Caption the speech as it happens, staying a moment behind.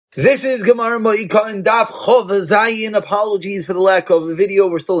This is Gemara Ma'ika and Daf Chov Zayin. Apologies for the lack of a video.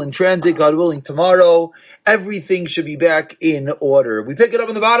 We're still in transit. God willing, tomorrow everything should be back in order. We pick it up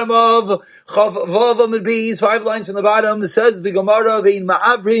in the bottom of Chav Vav Amud Beis, 5 lines from the bottom. It says the Gemara Vein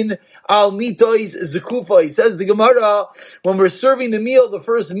Ma'avrin Al Mitois Zekufa. It says the Gemara, when we're serving the meal, the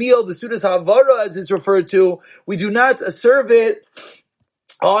first meal, the Sudas Havara as it's referred to, we do not serve it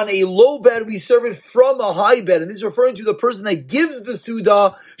on a low bed, we serve it from a high bed. And this is referring to the person that gives the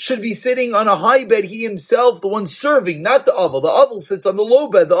Suda should be sitting on a high bed, he himself, the one serving, not the Aval. The Aval sits on the low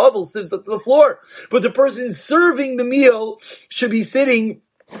bed, the Aval sits at the floor. But the person serving the meal should be sitting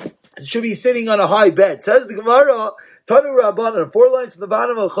on a high bed. Says the Gemara, Tanu Rabbanan, 4 lines to the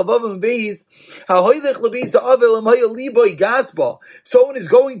bottom of Chavav and Beis, Ha'hoylech lebeis ha'avel amaya liboy gaspa. Someone is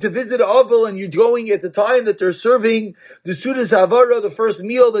going to visit Avel, and you're going at the time that they're serving the Sudas Havara, the first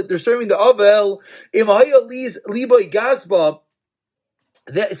meal that they're serving the Avel, imaya liboy gaspa.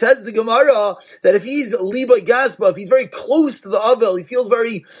 That says the Gemara that if he's liba gaspa, if he's very close to the Avel, he feels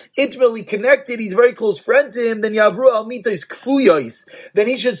very intimately connected, he's a very close friend to him, then Yavru al mitais kfuyos, then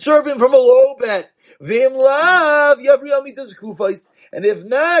he should serve him from a low bed. V'im lav Yavru al mitais kufais. And if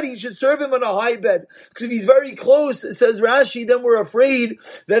not, he should serve him on a high bed. Because if he's very close, says Rashi, then we're afraid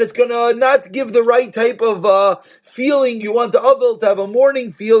that it's gonna not give the right type of feeling. You want the Avel to have a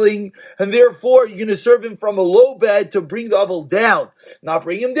morning feeling, and therefore you're gonna serve him from a low bed to bring the Avel down. Not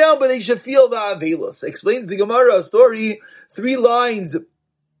bring him down, but he should feel the Avelos. Explains the Gemara story, 3 lines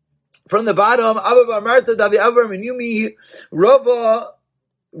from the bottom. Abba bar Marta Davi Avar Menyumi Rava,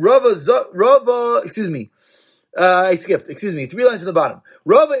 I skipped, 3 lines to the bottom.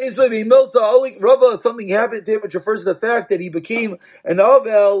 Rava Ismai Milsa, Rava, something happened to him which refers to the fact that he became an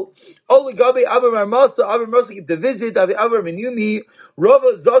Avel. Oligabe Abar Marsa came to visit, Avar Menyumi,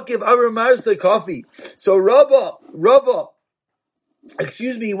 Rava Zakiv Abar Marsa coffee. So Rava, was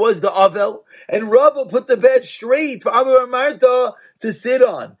the Avel, and Rava put the bed straight for Abba bar Marta to sit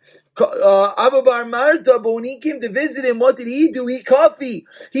on. Abba bar Marta, but when he came to visit him, what did he do? He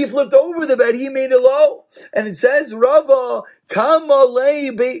flipped over the bed, he made it low. And it says, Rava, that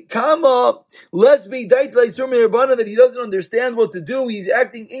he doesn't understand what to do, he's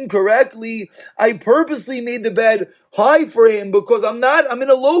acting incorrectly. I purposely made the bed high for him because I'm in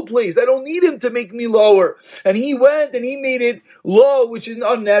a low place. I don't need him to make me lower. And he went and he made it low, which is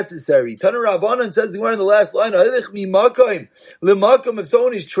unnecessary. Tana Rabbanan says in the last line, if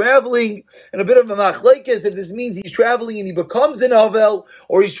someone is traveling, and a bit of a machlekes, if this means he's traveling and he becomes an Avel,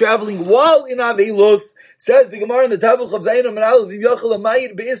 or he's traveling while in Avelos, says the Gemara in the Tavuch of Zayin and Aleph,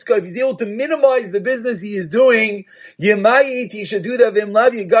 if he's able to minimize the business he is doing, he should do that. If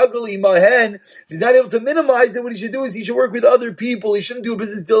he's not able to minimize it, what he should do is he should work with other people. He shouldn't do a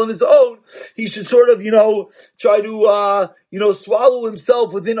business deal on his own. He should sort of, try to, swallow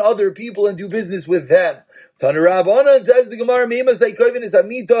himself within other people and do business with them. Tana Rabbanan says the Gemara,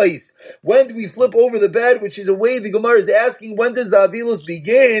 when do we flip over the bed, which is a way the Gemara is asking, when does the Avilos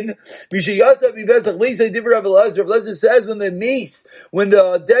begin? Rav Elazar says when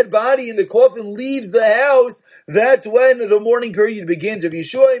the dead body in the coffin leaves the house, that's when the mourning period begins. When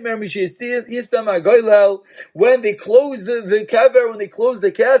they close the kaver, when they close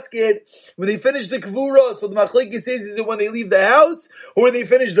the casket, when they finish the kavura, so the machlekes says, is it when they leave the house, or when they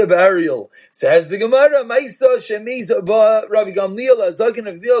finish the burial? Says the Gemara, Rabbi Gamliel, Azakin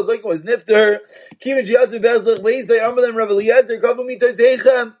of Zil, Azakin was nifter,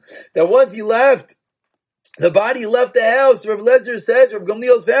 that once he left, the body left the house, Rav Elazar says, Rav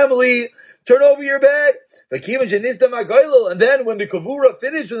Gamliel's family, turn over your bed. And then when the kavura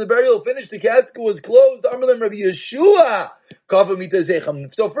finished, when the burial finished, the casket was closed. Rabbi Yeshua.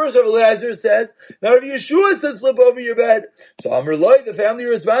 So first Rav Elazar says, now Rabbi Yeshua says flip over your bed. So Amr Loi, the family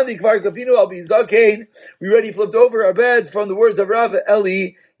responded, Kvar Kafinu al Bizakain. We already flipped over our beds from the words of Rav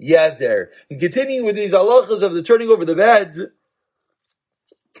Eli Yazer. And continuing with these halachas of the turning over the beds,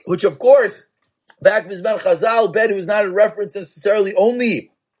 which of course, back Mizman Chazal, bed was not a reference necessarily only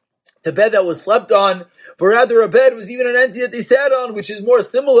the bed that was slept on, but rather a bed was even an entity that they sat on, which is more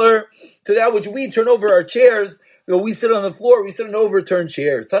similar to that which we turn over our chairs. We sit on the floor, we sit on overturned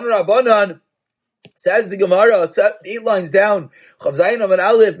chairs. Tana Rabbanan says the Gemara, 8 lines down, when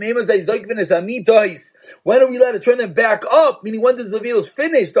are we allowed to turn them back up? Meaning, when does the meal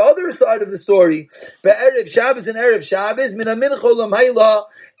finish? The other side of the story. Erev Shabbos and Erev Shabbos, min mincha l'mayla,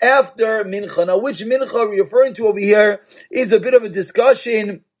 after mincha. Now, which mincha we're referring to over here is a bit of a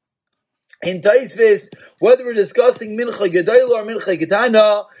discussion in Taisvis, whether we're discussing mincha gedayla or mincha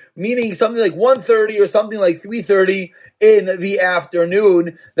ketana. meaning something like 1:30 or something like 3:30 in the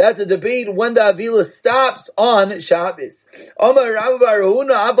afternoon. That's a debate when the Avila stops on Shabbos. Amar Rabbi Bar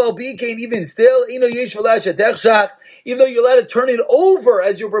Huna, Abal Bikain, even still, even though you're allowed to turn it over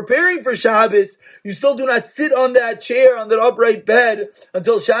as you're preparing for Shabbos, you still do not sit on that chair, on that upright bed,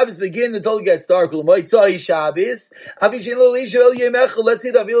 until Shabbos begins, until it gets dark. Let's say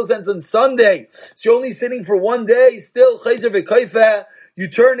the Avila ends on Sunday, so you're only sitting for one day, still, you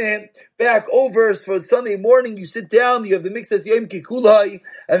turn it back over, so for Sunday morning, you sit down, you have the mixes Yom Kikulai,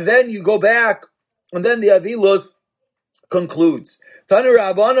 and then you go back, and then the Avilus concludes. Tanu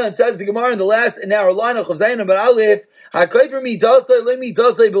Rabbana, it says the Gemara in the last in our line of Zayin Bar Aleph, when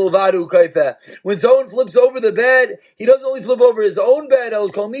someone flips over the bed, he doesn't only flip over his own bed,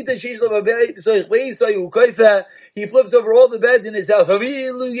 he flips over all the beds in his house.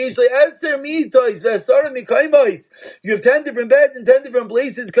 You have 10 different beds in 10 different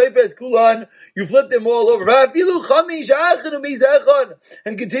places, you flip them all over. And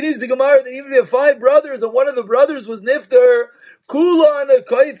continues the Gemara that even if you have 5 brothers and one of the brothers was nifter, Kulan a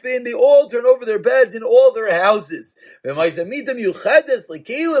kaifin, they all turn over their beds in all their houses. And now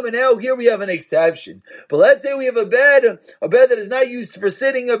here we have an exception. But let's say we have a bed that is not used for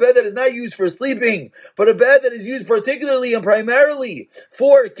sitting, a bed that is not used for sleeping, but a bed that is used particularly and primarily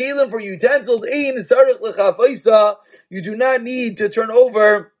for kelim, for utensils. You do not need to turn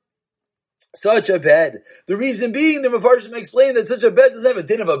over such a bed. The reason being, the Mefarshim explained that such a bed doesn't have a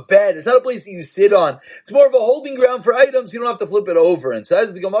din of a bed. It's not a place that you sit on. It's more of a holding ground for items. You don't have to flip it over. And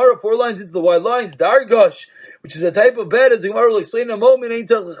says the Gemara 4 lines into the wide lines, Dargosh, which is a type of bed, as the Gemara will explain in a moment, you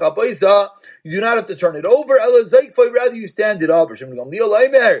do not have to turn it over. Rather, you stand it up.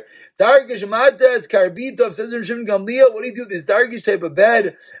 Dargish Matas, Karbitov, says in Shimon Gamliel, what do you do with this Dargish type of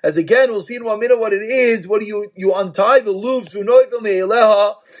bed? As again, we'll see in 1 minute what it is. What do you untie the loops,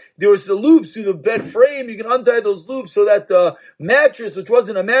 there was the loops through the bed frame. You can untie those loops so that the mattress, which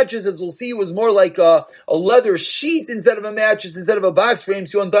wasn't a mattress, as we'll see, was more like a leather sheet instead of a mattress, instead of a box frame.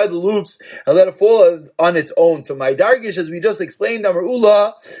 So you untie the loops and let it fall on its own. So my Dargish, as we just explained, Amar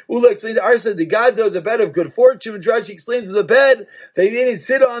Ula explained the Arsa de Gado, the bed of good fortune, which Rashi explains was a bed they didn't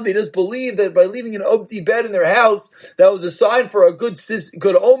sit on. They just believed that by leaving an empty bed in their house, that was a sign for a good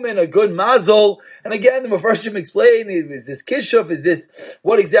omen, a good mazel. And again, the Mefarshim explained, is this kishuf? Is this,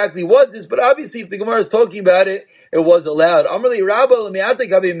 what exactly was this? But obviously, if the Gemara is talking about it, it was allowed. Amarli Rabba l'mi'atek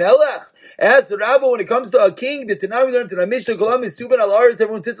habi melech. As the Rabba, when it comes to a king, the Tanakh we learned in the Mishnah, Kolam is Tuban al-Aretz,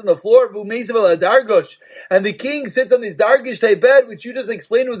 everyone sits on the floor, and the king sits on this dargish type bed, which you just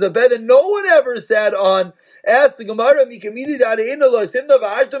explained was a bed that no one ever sat on. Ask the Gemara, can it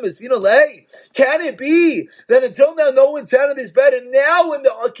be that until now no one sat on this bed, and now when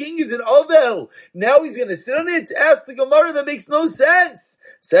the king is in Ovel, now he's going to sit on it? Ask the Gemara, that makes no sense.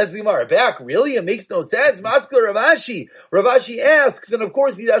 Says the Gemara back, really? It makes no sense. Maskal Ravashi. Ravashi asks, and of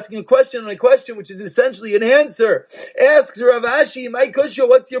course he's asking a question on a question, which is essentially an answer. Asks Ravashi, my kusha,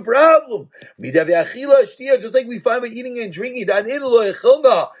 what's your problem? Just like we find by eating and drinking.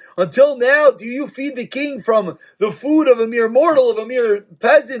 Until now, do you feed the king from the food of a mere mortal, of a mere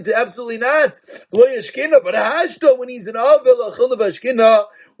peasant? Absolutely not. But when he's in Avel,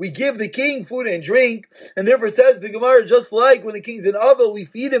 we give the king food and drink, and therefore says the Gemara, just like when the king's in Avel, we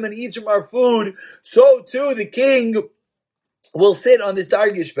feed him and eats from our food, so too the king will sit on this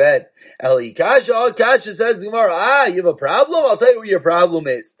dargish bed. Eli Kasha says the Gemara, you have a problem? I'll tell you what your problem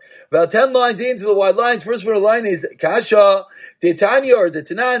is. About 10 lines into the wide lines, first one line is Kasha, Titania or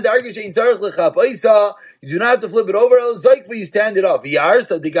Titanan, dargish ain't zarech lechapaisa. You do not have to flip it over, you stand it up.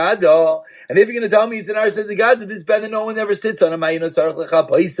 And if you're going to tell me it's an arsa digada, this bed that no one ever sits on, why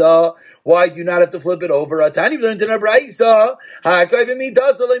do you not have to flip it over? Tani learned in a braisa,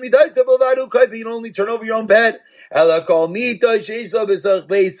 you can only turn over your own bed. You have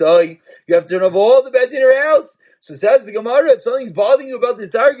to turn over all the beds in your house. So says the Gemara, if something's bothering you about this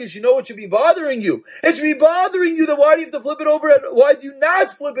dargish, you know what should be bothering you. It should be bothering you, then why do you have to flip it over? Why do you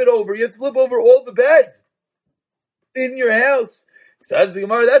not flip it over? You have to flip over all the beds in your house. Says the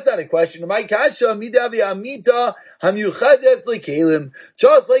Gemara, that's not a question. My kasha midavi amita hamyuchades lekelim.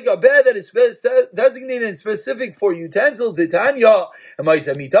 Just like a bed that is designated and specific for utensils, Titania, and my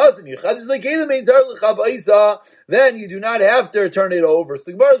samitas hamyuchades lekelim means then you do not have to turn it over. So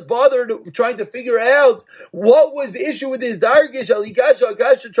the Gemara is bothered trying to figure out what was the issue with this dargish. Alikasha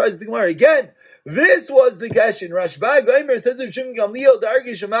kasha tries the Gemara again. This was the question. Rashba Gaimer says of Shimon Gamliel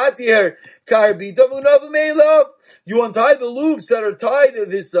dargish amatir karbita v'unav meilov. You untie the loops that are are tied to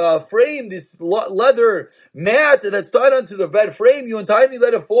this frame, this leather mat that's tied onto the bed frame, you untie and you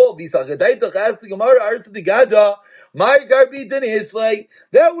let it fall. My garbitan is like,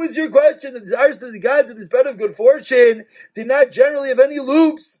 that was your question. The desires of the gods of this bed of good fortune did not generally have any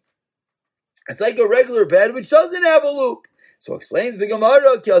loops. It's like a regular bed which doesn't have a loop. So explains the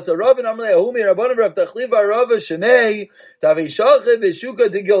Gemara,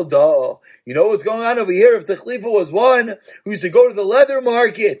 you know what's going on over here? If the Chlifa was one who used to go to the leather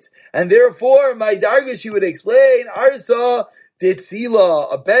market, and therefore, my Darga, she would explain, Arsa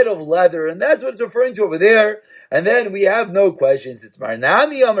Titzila, a bed of leather, and that's what it's referring to over there. And then we have no questions. It's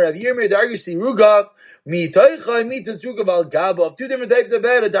Marnami, Amar Rav Yirmiyah, Dargish Sirugav, of two different types of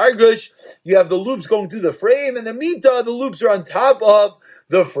bed. A dargush, you have the loops going through the frame, and the mita, the loops are on top of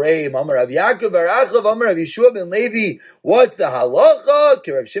the frame. Amar Rav Yaakov bar Achav, Amar Rav Yeshua ben Levi. What's the halacha?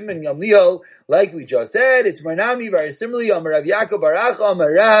 Rav Shimon Gamliel, like we just said, it's Marnami very similarly. Amar Rav Yaakov bar Achav,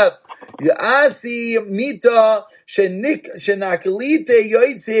 Amar Rav Yasi mita shenakalite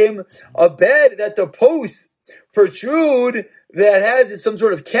yoitzim, a bed that the posts protrude, that has some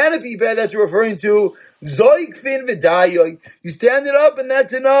sort of canopy bed. That's referring to zoikfin v'dayoy. You stand it up and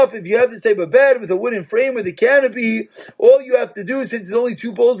that's enough. If you have this type of bed with a wooden frame with a canopy, all you have to do, since there's only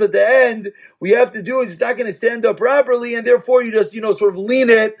two poles at the end, we have to do is it's not going to stand up properly, and therefore you just, sort of lean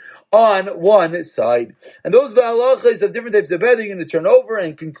it on one side. And those are the halachas of different types of bed that you're going to turn over,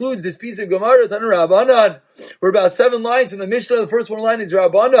 and concludes this piece of Gemara, Tanu Rabbanan. We're about 7 lines from the Mishnah. The first one line is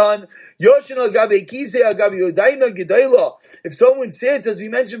Rabbanan. Yoshin al gabe kisei al gabe yodaina gedayla. If someone sits, as we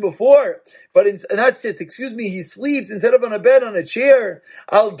mentioned before, but not sits, he sleeps instead of on a bed, on a chair,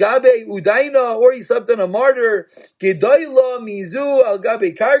 al gabe udaina, or he slept on a martyr, gedayla mizu al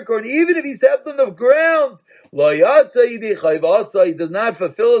gabe karkor, even if he slept on the ground, he does not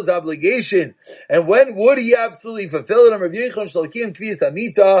fulfill his obligation. And when would he absolutely fulfill it?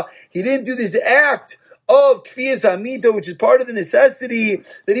 He didn't do this act of Kfiyas Hamita, which is part of the necessity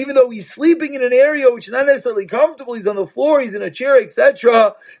that even though he's sleeping in an area which is not necessarily comfortable, he's on the floor, he's in a chair,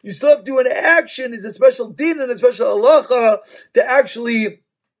 etc., you still have to do an action. There's a special din and a special halacha to actually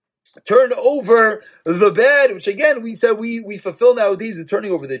turn over the bed, which again we said we fulfill nowadays with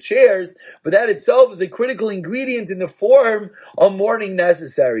turning over the chairs, but that itself is a critical ingredient in the form of mourning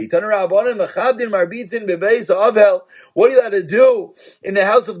necessary. What are you allowed to do in the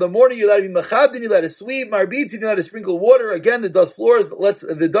house of the mourning? You're allowed to be mechabdin, you're allowed to sweep, marbitzin, you're allowed to sprinkle water. Again, the dust floors lets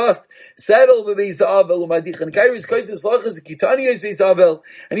the dust settle, and you're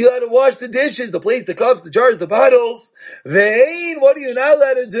allowed to wash the dishes, the plates, the cups, the jars, the bottles. What are you not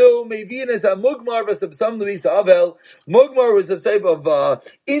allowed to do? Mugmar was a type of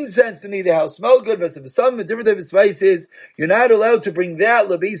incense to make the house smell good. Some different type of spices. You're not allowed to bring that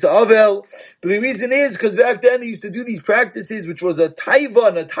lebeis avel. But the reason is because back then they used to do these practices, which was a taiva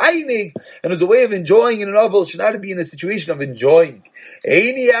and a tainig, and it was a way of enjoying in an avel. Should not be in a situation of enjoying.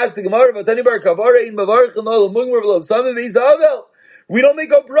 Eini asked the Gemara, we don't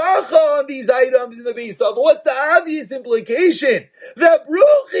make a bracha on these items in the Beis Havel. What's the obvious implication? That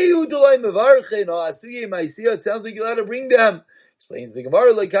it sounds like you're allowed to bring them. Explains the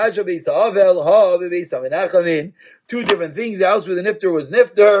Gemara, like Kasha Beis Havel, ha Beis Hamenachavin. Two different things. The house where the nifter was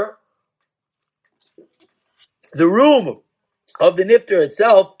nifter. The room of the nifter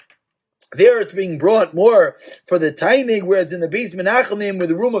itself, there it's being brought more for the tainig, whereas in the Beis Menachamim, where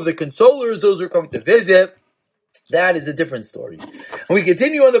the room of the consolers, those who are coming to visit, that is a different story. And we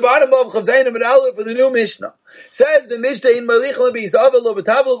continue on the bottom of Chav Zayin Amud Aleph for the new Mishnah. Says the Mishnah in Malich Beis Havel lo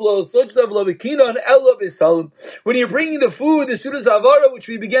b'tavla lo sochtav lo b'kinon elo b'salim. When you're bringing the food, the Sudas Avara, which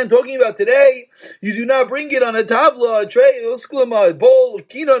we began talking about today, you do not bring it on a tavla, a tray, a usklama, a bowl, a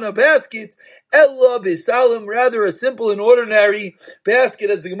kinon, a basket, elo b'salim, rather a simple and ordinary basket,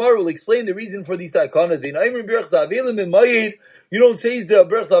 as the Gemara will explain the reason for these takanas. You don't say the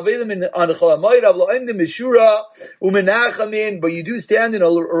Berch Avelim on the Chalamayid, Avlaim the Meshura, Umenachamin, but you do stand in a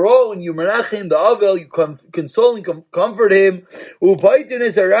row and you menachem the Avel, you console and comfort him. Upaitin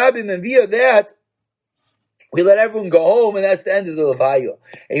is a rabbim, and via that, we let everyone go home, and that's the end of the Levaya.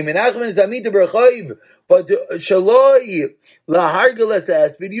 A Menachem is Amita Berchayv, but Shaloi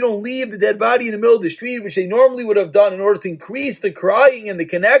Lahargalas, but you don't leave the dead body in the middle of the street, which they normally would have done in order to increase the crying and the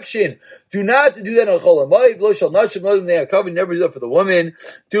connection. Do not do that on Cholamayv, Lo Shal Nashim, let them they are covered, never do that for the woman,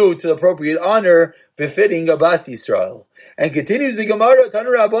 due to the appropriate honor befitting Abbas Yisrael. And continues the Gemara,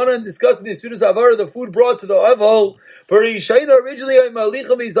 Tanu Rabbanan, discussing the Sudas Avara, the food brought to the Aval. Originally, originally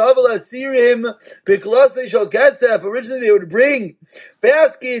they would bring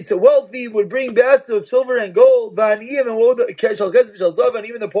baskets, wealthy would bring baskets of silver and gold, and even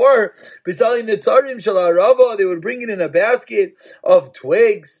the poor, they would bring it in a basket of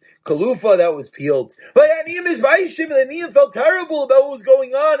twigs, kalufa that was peeled. But the Aniyim felt terrible about what was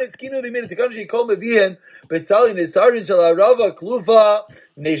going on. They made it to country called Meviem,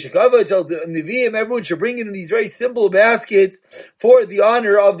 everyone should bring it in these very simple baskets for the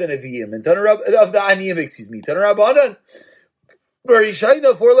honor of the Nevi'im, and of the Aniyim, excuse me. Tanur Rabbanan,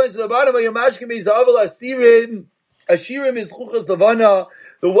 Barishaina, 4 lines to the bottom, Ashirim is Chuchas Lavana.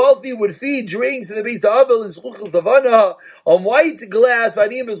 The wealthy would feed drinks in the base of Avel in Chuchas Lavana on white glass.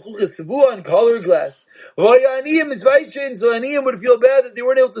 Aniyim is Chuchas Savua on colored glass. Aniyim is Vaishin, so Aniyim would feel bad that they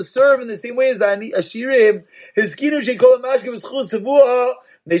weren't able to serve in the same way as the Ashirim. His Kinu Shekol Mashkim is Chuchas Savua.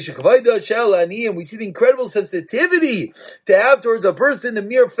 We see the incredible sensitivity to have towards a person, the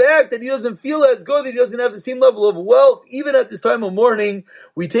mere fact that he doesn't feel as good, that he doesn't have the same level of wealth, even at this time of mourning,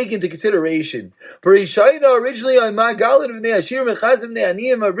 we take into consideration. Originally,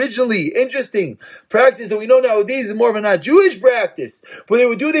 interesting practice that we know nowadays is more of a not Jewish practice. What they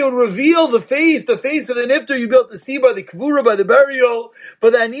would reveal the face of the nifter, you'd be able to see by the kvura, by the burial,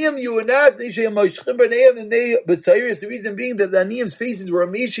 but the aniyim you would not, but the reason being that the aniyim's faces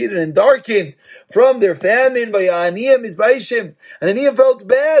were emaciated and darkened from their famine by Aniyim is Baishim. And the Aniyim felt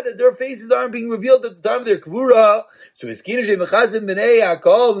bad that their faces aren't being revealed at the time of their Kvura. So you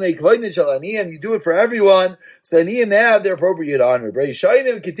do it for everyone, so the Aniyim have their appropriate honor.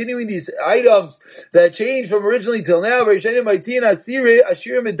 Continuing these items that changed from originally till now, Ashirim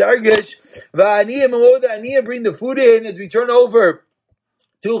and Dargish, the Aniyim bring the food in as we turn over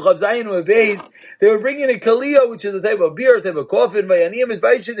to Chavzayin or Beis, they would bring in a Kaliya, which is a type of beer, a type of coffin. By Aniyim is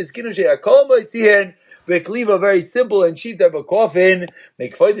Baishin, is Kinushay Akol Moitzihen, Bekliva, very simple and cheap type of coffin,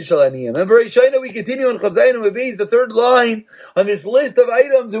 make Fayda Shal Aniyim. And very Shaina, we continue on Chavzayin or Beis, the third line on this list of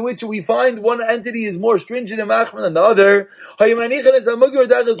items in which we find one entity is more stringent and machman than the other.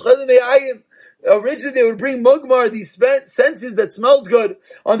 Originally, they would bring mugmar, these senses that smelled good,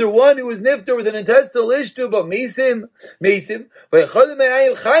 under one who was nifter with an intestinal ishtu, but mesim. But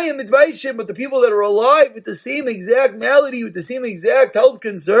the people that are alive with the same exact malady, with the same exact health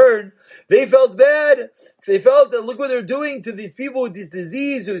concern, they felt bad. They felt that look what they're doing to these people with this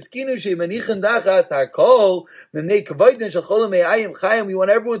disease. We want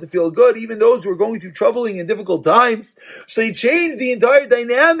everyone to feel good, even those who are going through troubling and difficult times. So they changed the entire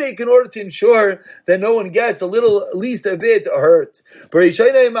dynamic in order to ensure that no one gets at least a bit hurt.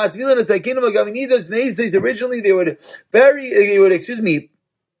 Originally they would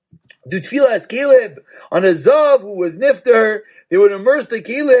do tefillah as Caleb on a Zav who was nifter. They would immerse the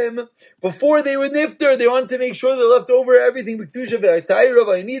Kalim before they would nifter. They wanted to make sure they left over everything. But the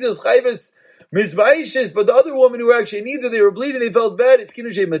other woman who actually needed, they were bleeding, they felt bad. So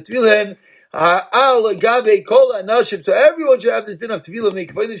everyone should have this din of tefillah.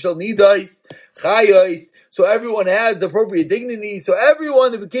 So everyone has the appropriate dignity. So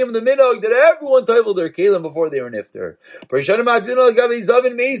everyone that became the minhag, that everyone titled their kalim before they were nifter. Originally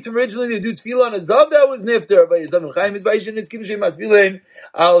they do tefillah on a zav that was nifter.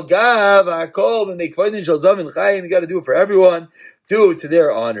 You got to do it for everyone. Do it to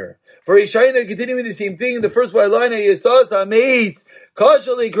their honor. Continuing the same thing, the first white line,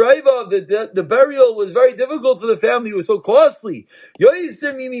 the burial was very difficult for the family. It was so costly.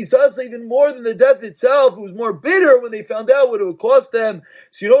 Even more than the death itself, it was more bitter when they found out what it would cost them.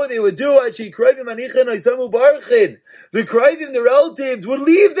 So you know what they would do? The Krivim, the relatives, would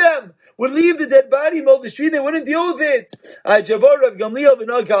leave them. Would leave the dead body in the street. They wouldn't deal with it. What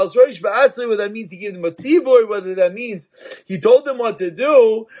that means, he gave them a tzivur, whether that means he told them what to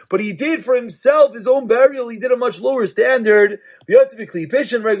do, but he did for himself his own burial. He did a much lower standard.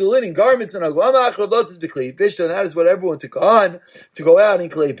 Regular linen garments and that is what everyone took on to go out in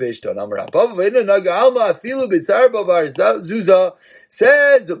klei pishton.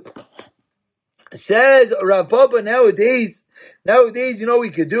 Says Rav Papa, nowadays, you know what we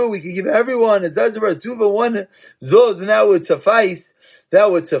could do? We could give everyone a zazar tuba one zuz, and that would suffice.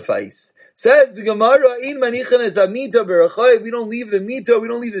 Says the Gemara, in manichan es amita berachai. We don't leave the mita, we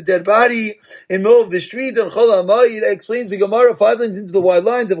don't leave the dead body in the middle of the street. And chol hamayid, it explains the Gemara 5 lines into the wide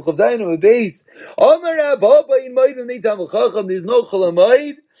lines of Chavzayin of a base. Amar Rav Papa in ma'id and neitam l'chacham. There's no chol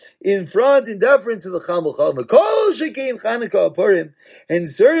hamayid. in front in deference to the Chambal Purim. And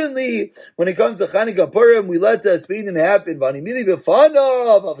certainly, when it comes to Chanukah Purim, we let the Spedim happen.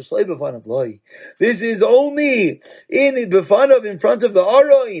 This is only in Befanav, in front of the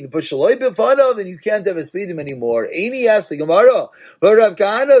Aroin. But Shaloi Befanav, then you can't have a Spedim anymore. Aini asked the Gemara, but Rav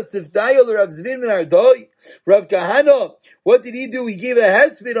Kahana, Sifdayel, Rav Zvin, and Ardoi. Rav Kahana, what did he do? He gave a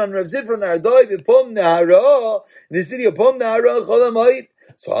hesped on Rav Zifra and Ardoi, B'pom Nahara, in the city of Pom Nahara, Cholamayit.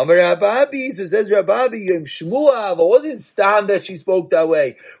 So Amar Rabbi, so says Rabbi, Yom Shmuav, it wasn't Stam that she spoke that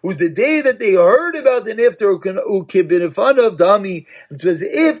way. It was the day that they heard about the Nifter who been in front of Dami. It was as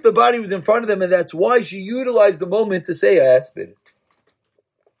if the body was in front of them, and that's why she utilized the moment to say a hesped.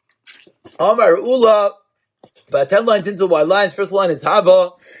 Amar Ula, about 10 lines into the wide lines, first line is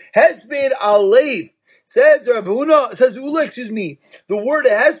Hava, Hesped Alev. Says Ula, the word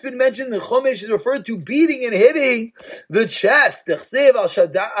that has been mentioned in the Chumash is referred to beating and hitting the chest.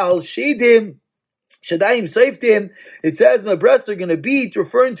 Shadayim Seiftim, it says in the breast are going to beat,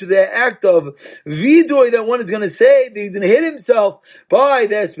 referring to the act of vidoy that one is going to say, that he's going to hit himself by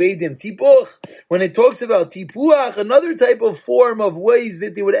the Sveidim. Tipuch, when it talks about Tipuach, another type of form of ways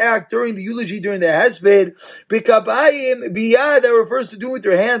that they would act during the eulogy, during the Hesped, Bikabayim, Biyah, that refers to doing with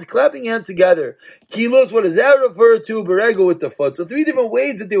their hands, clapping hands together. Kilos, what does that refer to? Berego with the foot. So 3 different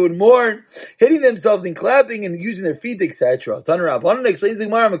ways that they would mourn, hitting themselves and clapping and using their feet, etc. Tanarab, Hanan explains the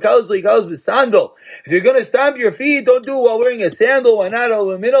Gemara, Makalos Leikalos B'Sandal. If you're going to stamp your feet, don't do it while wearing a sandal. Why not?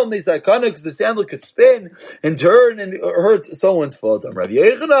 Because the sandal could spin and turn and hurt someone's foot. When it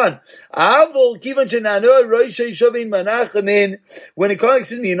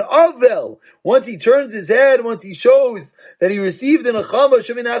comes, an Avel, once he turns his head, once he shows that he received an Achama,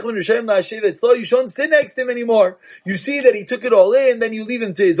 you shouldn't sit next to him anymore. You see that he took it all in, then you leave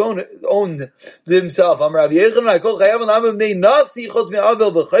him to his own himself. Everyone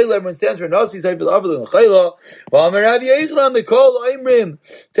stands for Nasi, to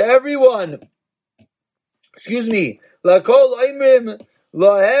everyone, excuse me, Lakol Aimrim,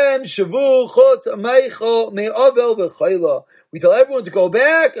 Lahem Shavu Chutz Meicho Me'avel V'chayla. We tell everyone to go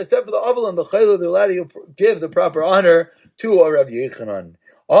back, except for the Avel and the Chayla. They're allowed to give the proper honor to our Rav Yechanan.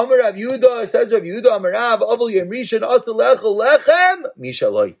 Amar Rav Yehuda, says Rav Yehuda, Amar Rav, Avel Yemrishan Asalecho Lechem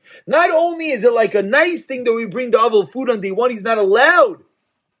Mishaloi. Not only is it like a nice thing that we bring the Avel food on day one, he's not allowed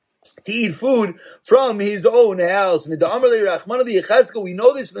to eat food from his own house. We know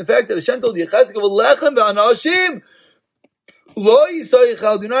this from the fact that Hashem told Yechezkel, Lechem V'anashim, Lo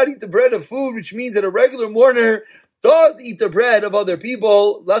Yisaychal, do not eat the bread of food, which means that a regular mourner does eat the bread of other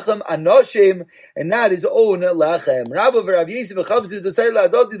people, Lechem Anoshim, and not his own Lechem. Rabbi Rav Yosef Chavzu decided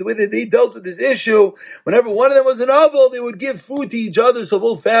the way that they dealt with this issue, whenever one of them was an Avel, they would give food to each other, so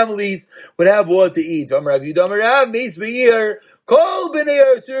both families would have what to eat. Rav Yudah Rav Meis Beir, Kol Bnei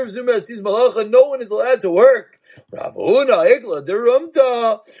Yisrael Zumasiz Malacha, no one is allowed to work. Rav Huna Ikla the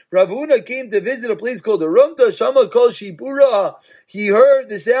Rumta. Rav Huna came to visit a place called the Rumta. Shama Kol Shipura. He heard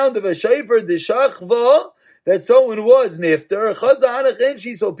the sound of a shayfer, the shachva, that someone was nifter.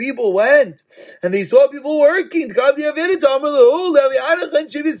 So people went and they saw people working. That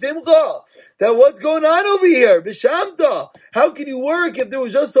what's going on over here? B'shamta. How can you work if there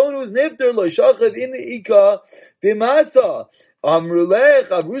was just someone who was nifter? Lo shachav in the ika b'masa. Amrulech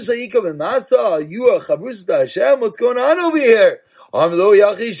chavrusa ika b'masa. You are chavrusa Hashem. What's going on over here? Amrlo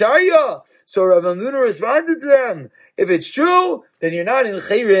yachi sharya. So Rav Amnuna responded to them, if it's true, then you're not in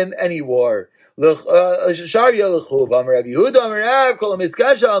chayrim anymore. Now, not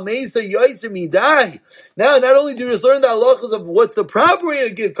only do we just learn the halachas of what's the proper way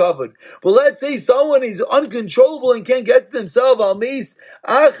to give kavod, but let's say someone is uncontrollable and can't get to themselves,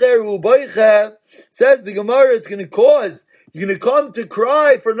 says the Gemara, it's going to cause, you're going to come to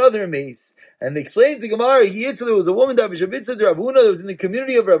cry for another mace. And explains the Gemara, there was a woman that was in the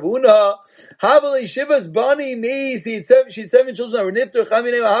community of Rav Huna. Havale Shivas Bani Meis. She had 7 children that were nifter.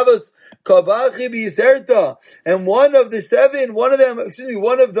 Chamine Havas Kabachi B'Yiserta. And one of the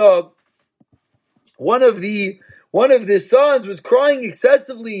sons was crying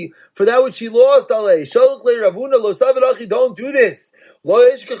excessively for that which she lost. Shalach le Rav Huna lo savid achi. Don't do this. Lo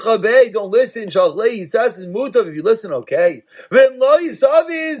yishkachabei, don't listen. Shalach le yisas is mutav. If you listen, okay. V'em lo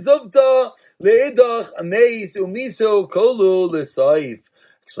yisavi zuvta leidach ameis umiso kolu l'saif.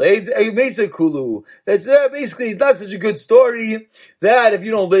 Explains Mesa Kulu. That's basically, it's not such a good story that if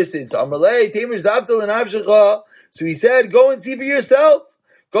you don't listen. So Amrlei Tamer Zavtal and Avshacha. So he said, go and see for yourself.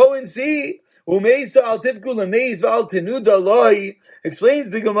 Go and see. Umesa al tivkul ameis val tenuda loi.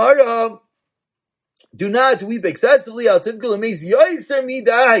 Explains the Gemara Do not weep excessively. Al typical makes yoiser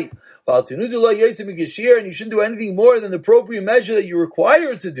midai. And you shouldn't do anything more than the appropriate measure that you're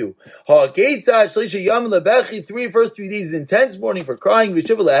required to do. 3 first 3 days is intense mourning for crying. Who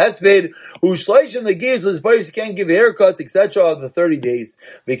shleishim the gives the you can't give haircuts, etc. of the 30 days.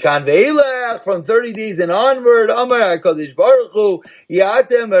 From 30 days and onward, Amar HaKadosh Baruch Hu,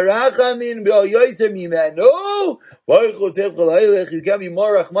 Yatem Rachamin B'al Yoiser Mimenu. You can't be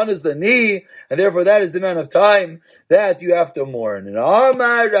more Rachmanis than me, and therefore that is the amount of time that you have to mourn. And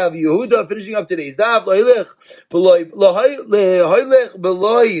Amar Rav Yehuda, finishing up today's daf, Loilech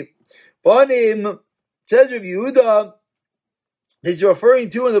Beloi Banim, says Rav Yehuda, this is referring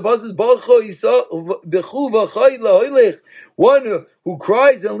to in the pasuk one who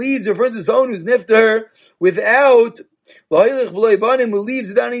cries and leaves, referring to someone who's nifter without who leaves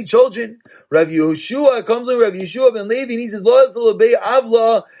without any children. Rav Yehoshua comes like Rav Yeshua ben Levi, and he says,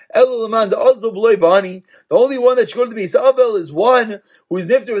 the only one that should go to the Beis Abel is one who is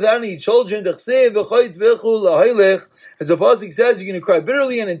nifter without any children. As the pasuk says, you're going to cry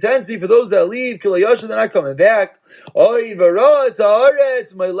bitterly and intensely for those that leave. They're not coming back.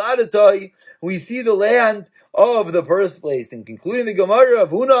 We see the land of the birthplace. And concluding the Gemara, Rav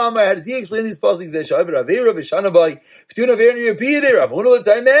Huna Amar, how does he explain these passages? The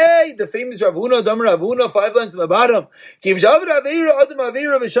famous Rav Huna, Damar Rav Huna, 5 lines on the bottom. You do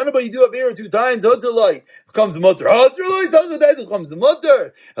Avera 2 times, becomes the mutter. Becomes the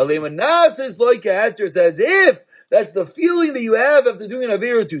mutter. Is like a hatter. It's as if that's the feeling that you have after doing an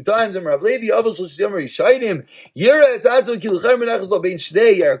Avera 2 times. You have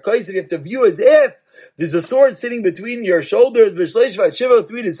to view as if there's a sword sitting between your shoulders. 3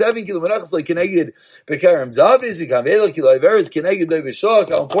 to 7 how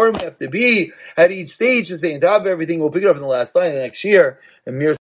important we have to be at each stage to say on top of everything. We'll pick it up in the last line the next year.